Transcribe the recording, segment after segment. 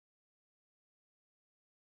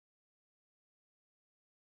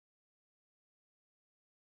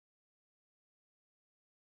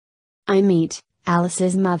I meet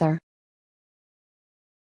Alice's mother.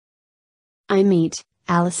 I meet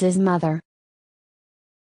Alice's mother.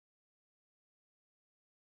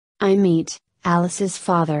 I meet Alice's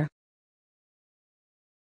father.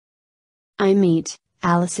 I meet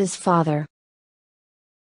Alice's father.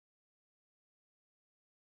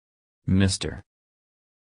 Mr.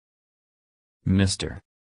 Mr.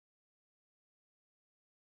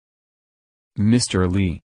 Mr.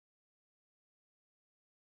 Lee.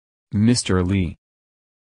 Mr. Lee.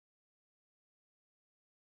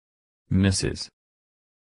 Mrs.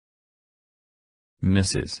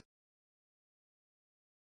 Mrs.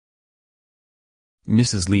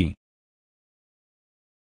 Mrs. Lee.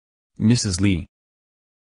 Mrs. Lee.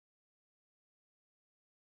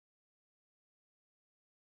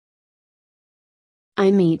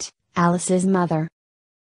 I meet Alice's mother.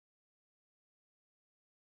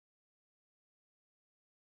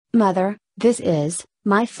 Mother, this is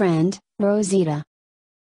my friend, Rosita.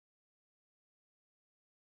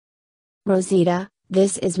 Rosita,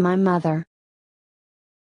 this is my mother.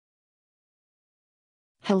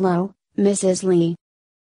 Hello, Mrs. Lee.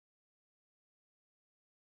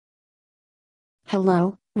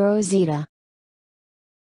 Hello, Rosita.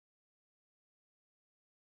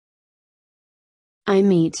 I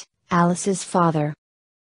meet Alice's father.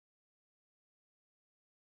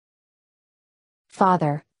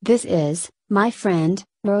 Father, this is my friend,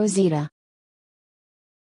 Rosita.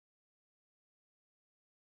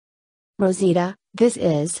 Rosita, this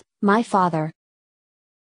is my father.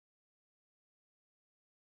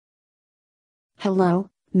 Hello,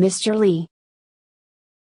 Mr. Lee.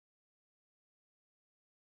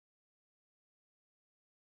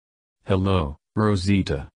 Hello,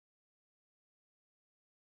 Rosita.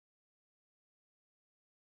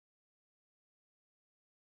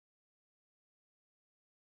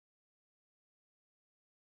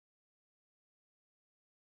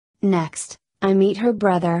 Next, I meet her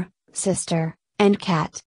brother, sister, and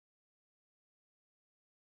cat.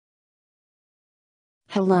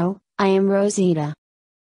 Hello, I am Rosita.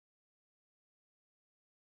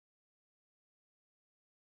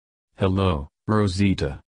 Hello,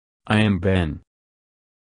 Rosita. I am Ben.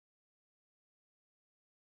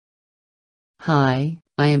 Hi,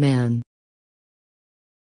 I am Anne.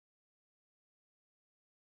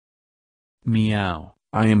 Meow,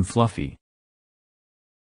 I am Fluffy.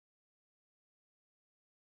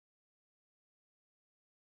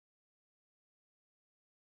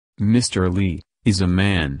 Mr. Lee is a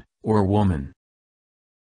man or woman.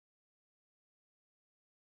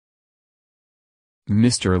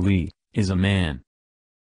 Mr. Lee is a man.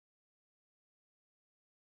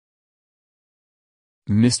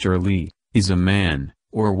 Mr. Lee is a man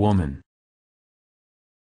or woman.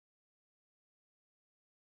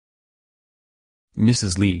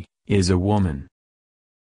 Mrs. Lee is a woman.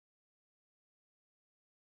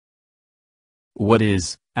 What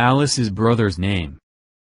is Alice's brother's name?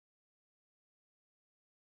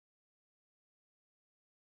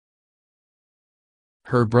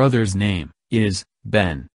 Her brother's name is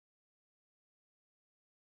Ben.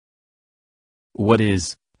 What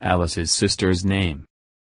is Alice's sister's name?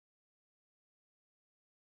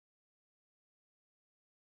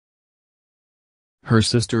 Her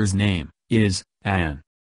sister's name is Anne.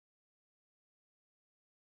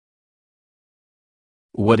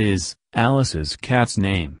 What is Alice's cat's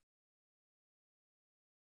name?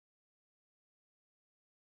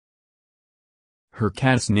 Her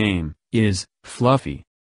cat's name is Fluffy.